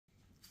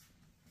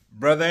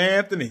Brother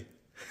Anthony,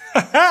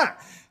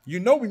 you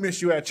know we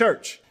miss you at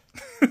church.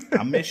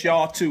 I miss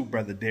y'all too,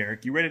 Brother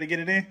Derek. You ready to get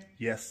it in?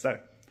 Yes,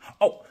 sir.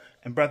 Oh,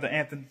 and Brother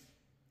Anthony,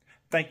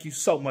 thank you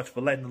so much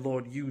for letting the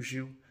Lord use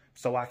you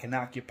so I can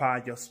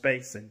occupy your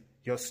space and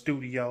your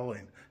studio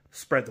and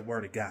spread the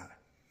word of God.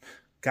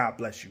 God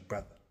bless you,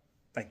 brother.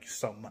 Thank you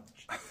so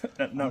much.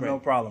 No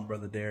problem,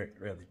 Brother Derek,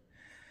 really.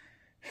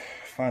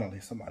 Finally,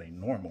 somebody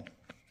normal.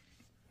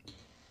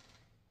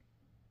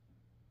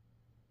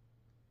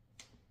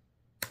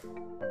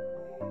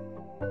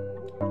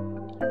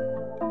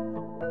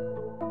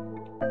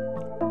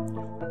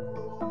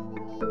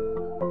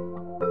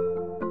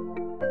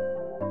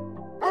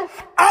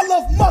 I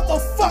love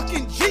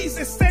motherfucking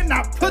Jesus and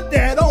I put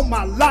that on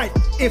my life.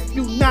 If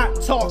you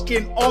not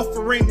talking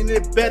offering, then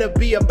it better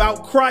be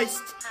about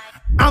Christ.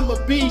 I'ma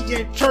be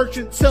in church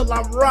until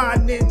I'm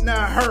riding in the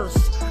hearse.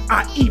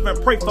 I even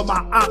pray for my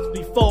ops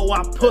before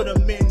I put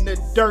them in the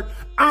dirt.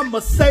 I'ma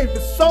save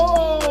his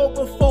soul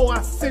before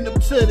I send him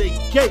to the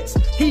gates.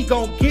 He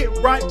gon' get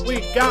right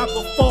with God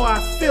before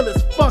I seal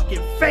his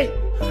fucking fate.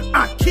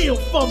 I kill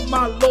for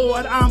my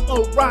Lord, I'm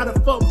a rider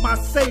for my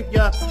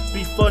Savior.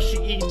 Before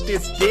she eat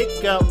this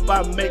dick up,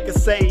 I make her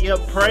say a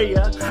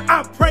prayer.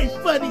 I pray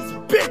for these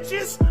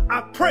bitches,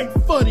 I pray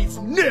for these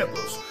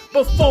niggas.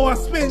 Before I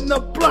spin the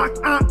block,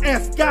 I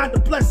ask God to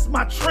bless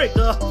my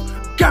trigger.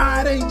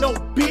 God ain't no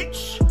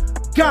bitch,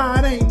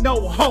 God ain't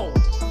no hoe.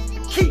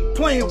 Keep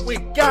playing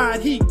with God,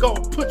 he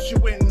gon' put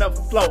you in the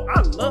flow.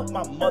 I love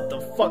my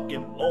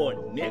motherfucking Lord,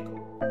 nigga.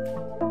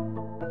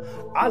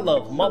 I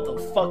love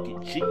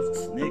motherfucking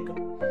Jesus, nigga.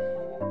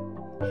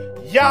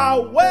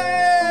 Yahweh,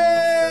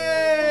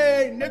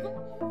 nigga.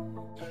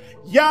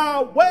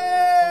 Yahweh,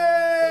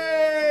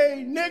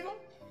 nigga.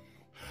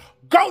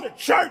 Go to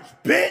church,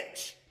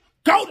 bitch.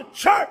 Go to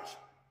church.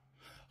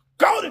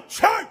 Go to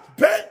church,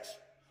 bitch.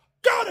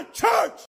 Go to church.